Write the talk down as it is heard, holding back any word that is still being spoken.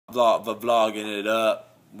Vlogging it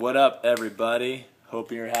up. What up, everybody?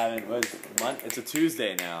 Hope you're having. It's a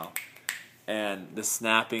Tuesday now, and the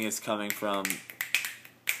snapping is coming from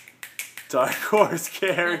Dark Horse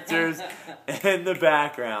characters in the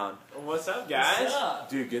background. What's up, guys? What's up?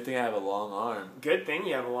 Dude, good thing I have a long arm. Good thing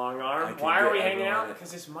you have a long arm. Why are we hanging out?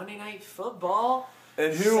 Because it's Monday Night Football.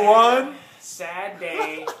 And who won? Sad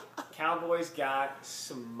day. Cowboys got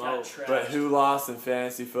smoked. But who lost in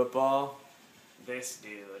fantasy football? This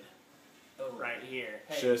dude. Oh. Right here.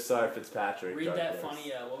 Hey, Should have started Fitzpatrick. read that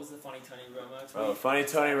funny, what was the funny Tony Romo tweet? Oh, funny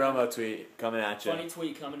Tony Romo tweet coming at you. Funny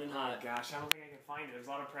tweet coming in hot. Gosh, I don't think I can find it. There's a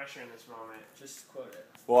lot of pressure in this moment. Just quote it.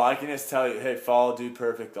 Well, I can just tell you, hey, follow Dude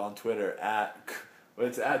Perfect on Twitter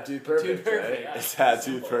it's at Dude Perfect, right? Yeah. It's at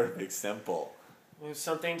Dude Perfect, simple. It was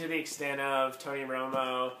something to the extent of Tony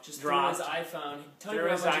Romo Just dropped threw his iPhone. Tony threw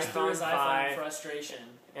Romo his just threw his iPhone iPhone 5. in frustration.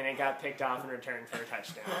 and it got picked off in return for a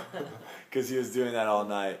touchdown. Because he was doing that all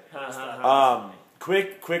night. Uh-huh.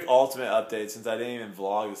 Quick ultimate update since I didn't even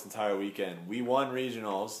vlog this entire weekend. We won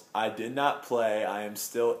regionals. I did not play. I am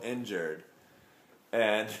still injured.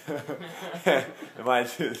 And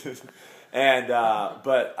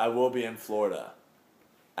but I will be in Florida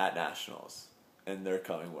at nationals, and they're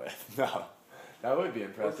coming with. No, that would be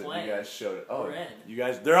impressive. You guys showed it. Oh, you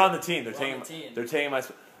guys, they're on the team. They're taking my.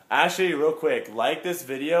 Actually, real quick, like this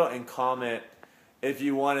video and comment if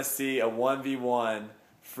you want to see a 1v1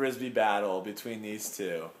 Frisbee battle between these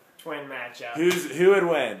two. Twin matchup. Who would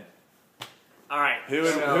win? All right. Who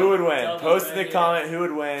would win? Post in the comment who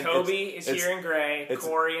would win. Kobe is here in gray.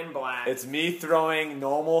 Corey in black. It's me throwing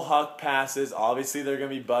normal huck passes. Obviously, they're going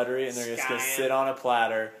to be buttery, and they're just going to sit on a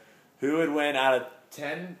platter. Who would win out of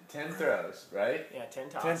 10 throws, right? Yeah, 10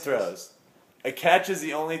 tosses. 10 throws. A catch is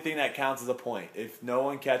the only thing that counts as a point. If no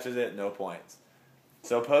one catches it, no points.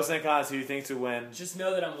 So post in the comments who you think would win. Just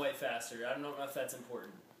know that I'm way faster. I don't know if that's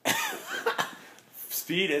important.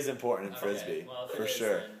 Speed is important in Frisbee, okay. Well, for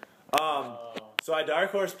sure. So I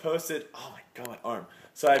Dark Horse posted. Oh my god, my arm.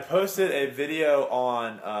 So I posted a video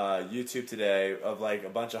on YouTube today of like a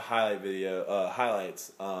bunch of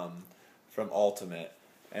highlights from Ultimate,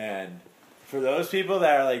 and for those people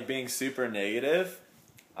that are like being super negative,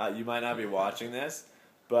 you might not be watching this,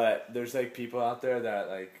 but there's like people out there that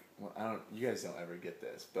like you guys don't ever get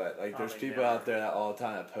this, but like there's people out there that all the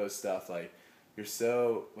time that post stuff like you're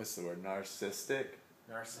so what's the word narcissistic.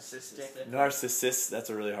 Narcissist. That's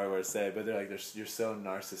a really hard word to say, but they're like, you're so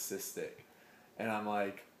narcissistic, and I'm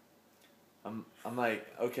like,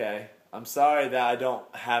 okay, I'm sorry that I don't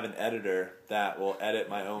have an editor that will edit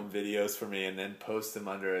my own videos for me and then post them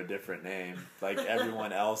under a different name like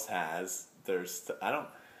everyone else has.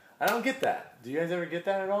 I don't get that. Do you guys ever get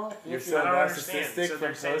that at all? You're so narcissistic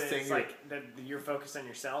from posting. It's like you're focused on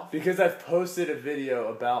yourself. Because I've posted a video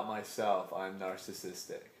about myself, I'm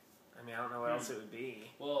narcissistic. I mean, I don't know what else it would be.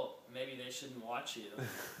 Well, maybe they shouldn't watch you.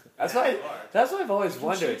 That's why I've always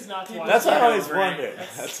wondered. That's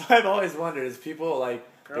why I've always wondered is people like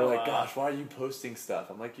they're like, gosh, why are you posting stuff?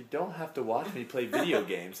 I'm like, you don't have to watch me play video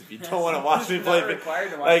games if you don't want to watch me play.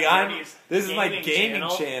 Like this is my gaming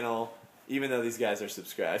channel, even though these guys are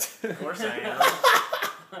subscribed. Of course I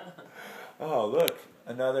am. Oh look,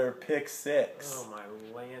 another pick six. Oh my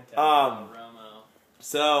Lanta.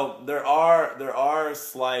 So there are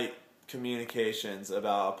slight communications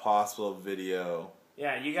about a possible video.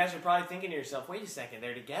 Yeah, you guys are probably thinking to yourself, wait a second,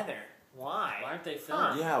 they're together. Why? Why aren't they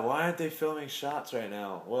filming? Yeah, why aren't they filming shots right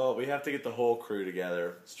now? Well, we have to get the whole crew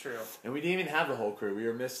together. It's true. And we didn't even have the whole crew. We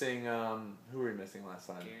were missing, who were we missing last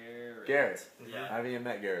time? Garrett. Yeah. I haven't even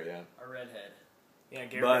met Garrett yet. A redhead. Yeah,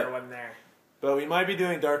 Garrett wasn't there. But we might be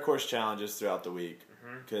doing Dark Horse challenges throughout the week.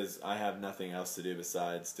 Because I have nothing else to do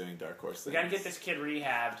besides doing Dark Horse things. We gotta get this kid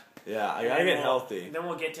rehabbed. Yeah, I gotta get healthy. Then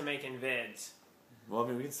we'll get to making vids. Well, I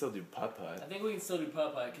mean, we can still do putt-putt. I think we can still do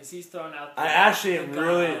putt-putt because he's throwing out. I'm actually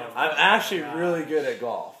really good at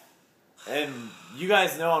golf, and you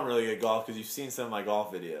guys know I'm really good at golf because you've seen some of my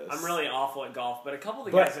golf videos. I'm really awful at golf, but a couple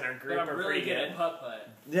of the guys in our group are really pretty good at putt-putt.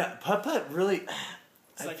 Yeah, putt-putt really.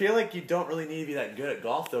 I feel like you don't really need to be that good at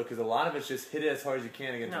golf though, because a lot of it's just hit it as hard as you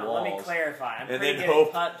can against walls. Let me clarify. I'm pretty good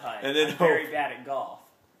at putt-putt. And then I'm very bad at golf.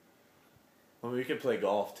 Well, we could play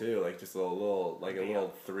golf too, like just a little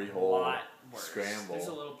 3-hole scramble. There's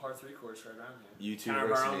a little par 3 course right around here. YouTube kind of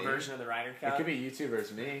versus our own me. version of the Ryder Cup. It could be YouTube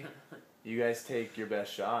versus me. You guys take your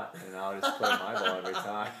best shot, and I'll just play my ball every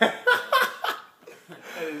time. I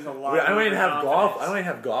don't even have golf. I don't even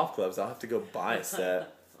have golf clubs. I'll have to go buy a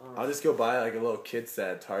set. I'll just go buy like a little kid set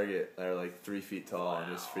at Target that are like 3 feet tall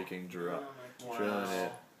and just freaking drilling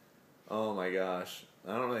it. Oh my gosh.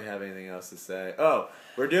 I don't really have anything else to say. Oh,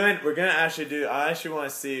 I actually want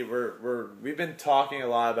to see. We've been talking a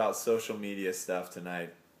lot about social media stuff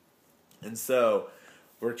tonight, and so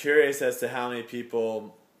we're curious as to how many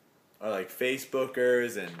people are like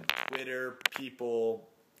Facebookers and Twitter people,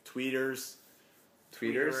 tweeters. I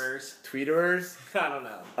don't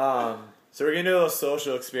know. So we're gonna do a little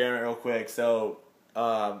social experiment real quick. So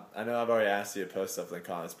I know I've already asked you to post stuff in the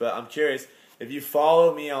comments, but I'm curious. If you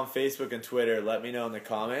follow me on Facebook and Twitter, let me know in the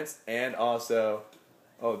comments. And also,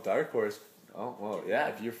 Dark Horse. Oh, well, yeah,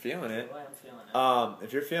 if you're feeling it.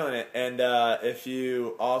 If you're feeling it. And if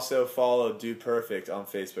you also follow Dude Perfect on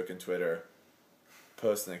Facebook and Twitter,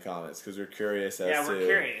 post in the comments because we're curious as to... Yeah, we're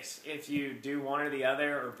curious if you do one or the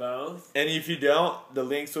other or both. And if you don't, the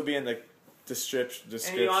links will be in the description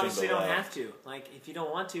and you obviously below. don't have to. Like, if you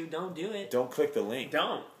don't want to, don't do it. Don't click the link.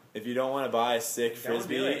 Don't. If you don't want to buy a sick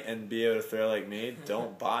Frisbee and be able to throw like me,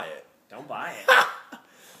 don't buy it. Don't buy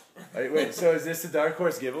it. Wait, so is this a Dark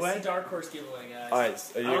Horse giveaway? It's a Dark Horse giveaway, guys. Alright,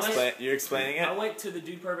 so you're explaining it? I went to the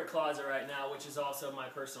Dude Perfect closet right now, which is also my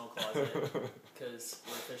personal closet, because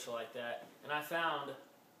we're official like that. And I found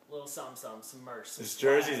a little some merch. This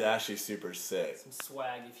jersey's actually super sick. Some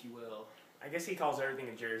swag, if you will. I guess he calls everything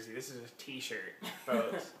a jersey. This is a t-shirt,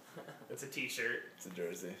 folks. It's a t-shirt. It's a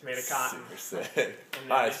jersey. It's made of cotton. Super sick.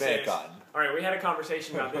 Alright, it's made of cotton. Alright, we had a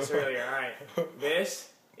conversation about this earlier. Alright, this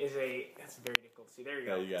is that's very difficult to see. There you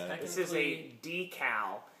go. Yeah, you got it. This is a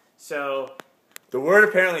decal. So... The word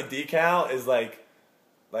apparently decal is like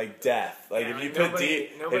death. Like yeah, if you like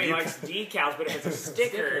put nobody likes decals, but if it's a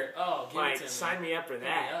sticker, give it to me. Sign me up for Hit me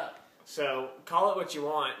that. up. So call it what you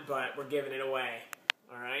want, but we're giving it away.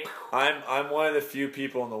 Alright? I'm one of the few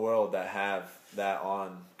people in the world that have that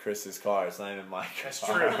on Chris's car. It's not even my car. That's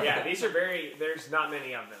true. Yeah, these are there's not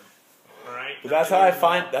many of them. Alright? But that's how I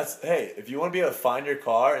find, hey, if you want to be able to find your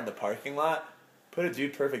car in the parking lot, put a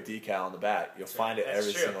Dude Perfect decal on the back. You'll find it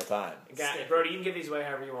every single time. Brody, you can give these away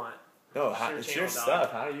however you want. No, it's your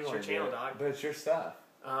stuff. How do you want to do it? Dog. But it's your stuff.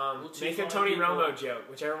 Make a Tony Romo joke.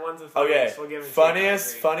 Whichever one's the Okay, funniest, we'll give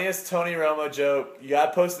it funniest Tony Romo joke. You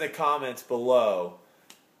gotta post in the comments below,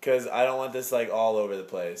 because I don't want this like all over the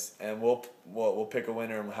place. And we'll pick a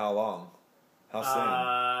winner in how long? How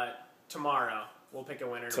soon? Tomorrow. We'll pick a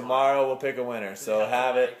winner. Tomorrow we'll pick a winner. So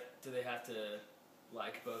have it. Do they have to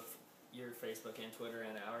like both your Facebook and Twitter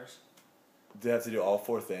and ours? Do you have to do all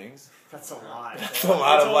 4 things? That's a lot. That's a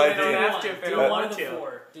lot of life. Do one of the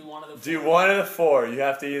 4. Do one of the 4. You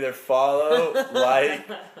have to either follow, like,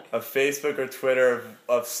 a Facebook or Twitter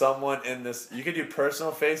of someone in this. You could do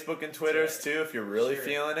personal Facebook and Twitters too if you're really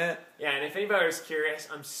feeling it. Yeah, and if anybody's curious,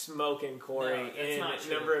 I'm smoking Corey in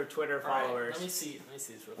number of Twitter followers. Right, let me see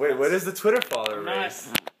this real Wait, fast. what is the Twitter follower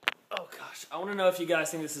race? Oh gosh, I want to know if you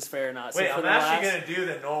guys think this is fair or not. Wait, I'm actually going to do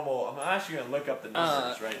the normal. I'm actually going to look up the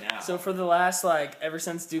numbers right now. So for the last, ever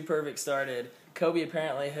since Dude Perfect started, Kobe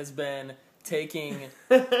apparently has been taking,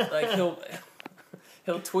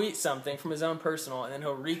 he'll tweet something from his own personal, and then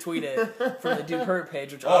he'll retweet it from the Dude Perfect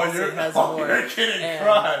page, which obviously has more. You're kidding,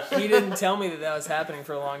 Crush. He didn't tell me that was happening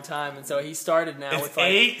for a long time, and so he started now with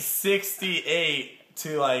 868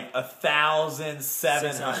 to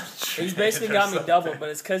 1,700. He's basically got me doubled, but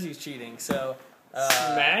it's because he's cheating. So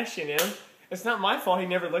smashing him. It's not my fault he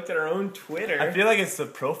never looked at our own Twitter. I feel like it's the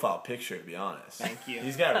profile picture, to be honest. Thank you.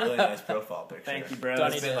 He's got a really nice profile picture. Thank you, bro.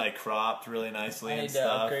 It's been cropped really nicely and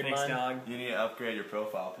stuff. Thanks, dog. You need to upgrade your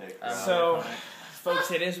profile pic. So, folks,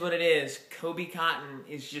 it is what it is. Kobe Cotton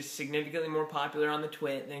is just significantly more popular on the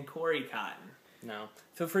twit than Corey Cotton. No.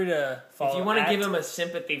 Feel free to follow. If you want to give him a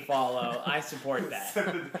sympathy follow, I support that.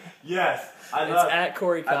 Yes. It's at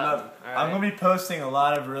Corey Cotton. I'm going to be posting a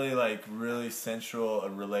lot of really sensual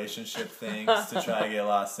relationship things to try to get a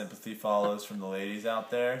lot of sympathy follows from the ladies out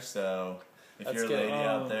there. So if you're a lady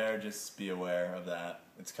out there, just be aware of that.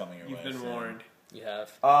 It's coming your way. You've been warned. You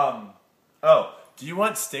have. Do you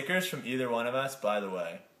want stickers from either one of us, by the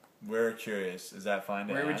way? We're curious. Is that fine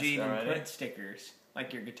to ask? Where would you even put stickers?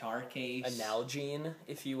 Like your guitar case? A Nalgene,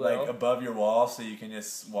 if you will. Like above your wall so you can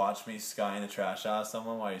just watch me skying the trash out of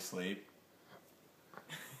someone while you sleep?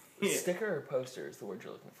 Sticker or poster is the word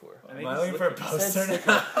you're looking for. Am I looking for a poster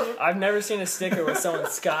now? I've never seen a sticker with someone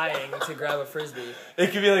skying to grab a Frisbee.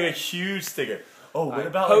 It could be like a huge sticker. Oh, what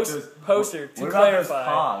about those poster to what clarify?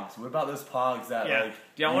 About those pogs? What about those pogs that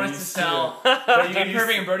do y'all want us to sell Dude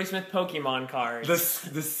Perfect and Brodie Smith Pokemon cards?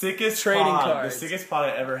 The sickest trading pog, cards. The sickest pog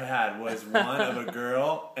I ever had was one of a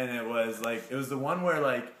girl, and it was the one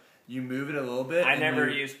where you move it a little bit. I never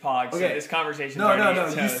used Pogs, so this conversation. No.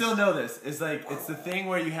 You still know this. It's the thing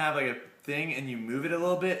where you have a thing and you move it a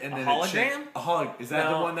little bit, and then hologram. Is that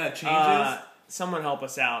the one that changes? Someone help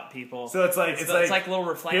us out, people. So it's like it's like a little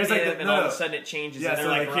reflective, and all of a sudden it changes. Yeah, and so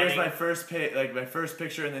they're like here's running. my first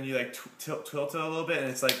picture, and then you like tilt it a little bit, and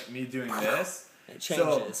it's like me doing this. It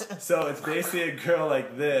changes. So it's basically a girl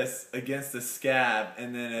like this against the scab,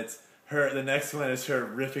 and then it's her. The next one is her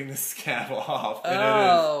ripping the scab off.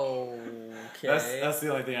 And Okay. That's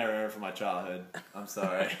the only thing I remember from my childhood. I'm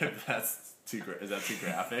sorry. That's is that too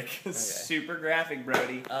graphic? Okay. Super graphic,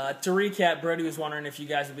 Brodie. To recap, Brodie was wondering if you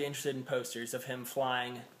guys would be interested in posters of him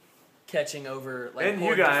flying, catching over like And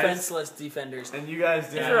poor you guys- defenseless defenders. And you guys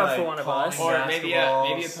did you're up like for one of calling us. Or maybe a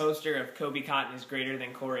basketballs. poster of Kobe Cotton is greater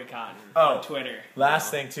than Corey Cotton Oh. on Twitter.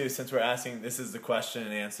 Last thing too, since we're asking, this is the question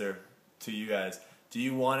and answer to you guys. Do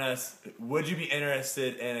you want us? Would you be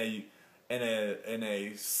interested in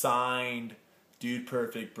a signed Dude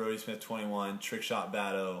Perfect Brodie Smith 21 trick shot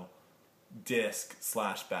battle disc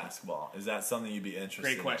 / basketball? Is that something you'd be interested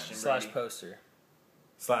Great question. in? / poster.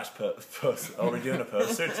 / poster. Oh, we're doing a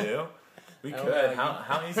poster too? We I don't could. know.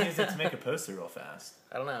 How easy is it to make a poster real fast?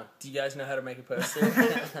 I don't know. Do you guys know how to make a poster?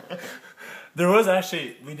 There was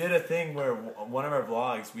actually, we did a thing where one of our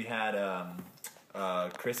vlogs, we had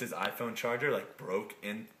Chris's iPhone charger like broke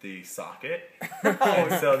in the socket,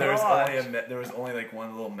 and so there was only like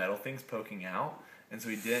one little metal thing's poking out, and so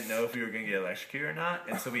we didn't know if we were gonna get electrocuted or not,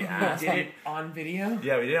 and so we asked. Did it on video?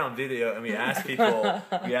 Yeah, we did it on video, and we asked people.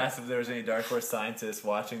 We asked if there was any Dark Horse scientists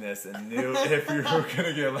watching this and knew if we were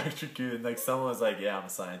gonna get electrocuted. And like someone was like, "Yeah, I'm a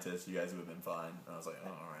scientist. You guys would have been fine." And I was like, "Oh,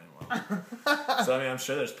 all right, well." So I mean, I'm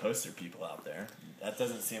sure there's poster people out there. That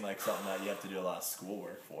doesn't seem like something that you have to do a lot of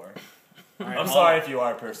schoolwork for. All right, I'm sorry if you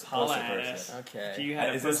are a poster holla at us. person. Okay. If you had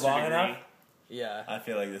a Is this poster long degree, enough? Yeah. I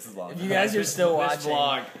feel like this is long. If you guys are still This watching,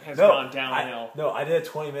 vlog has gone downhill. I did a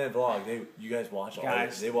 20-minute vlog. You guys watch all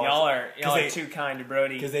Guys, They watch y'all are they- too kind to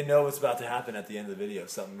Brodie. because they know what's about to happen at the end of the video.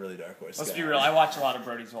 Something really Dark Horse. Let's be real. I watch a lot of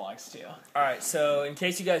Brodie's vlogs too. all right. So in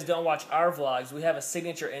case you guys don't watch our vlogs, we have a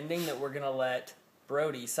signature ending that we're gonna let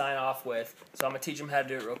Brodie sign off with. So I'm gonna teach him how to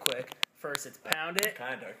do it real quick. First, it's pound it.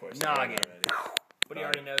 Kind of Dark Horse. Noggin. But he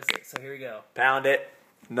already knows it. So here we go. Pound it.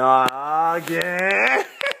 Noggin.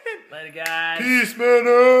 Later, guys. Peace, man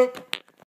up.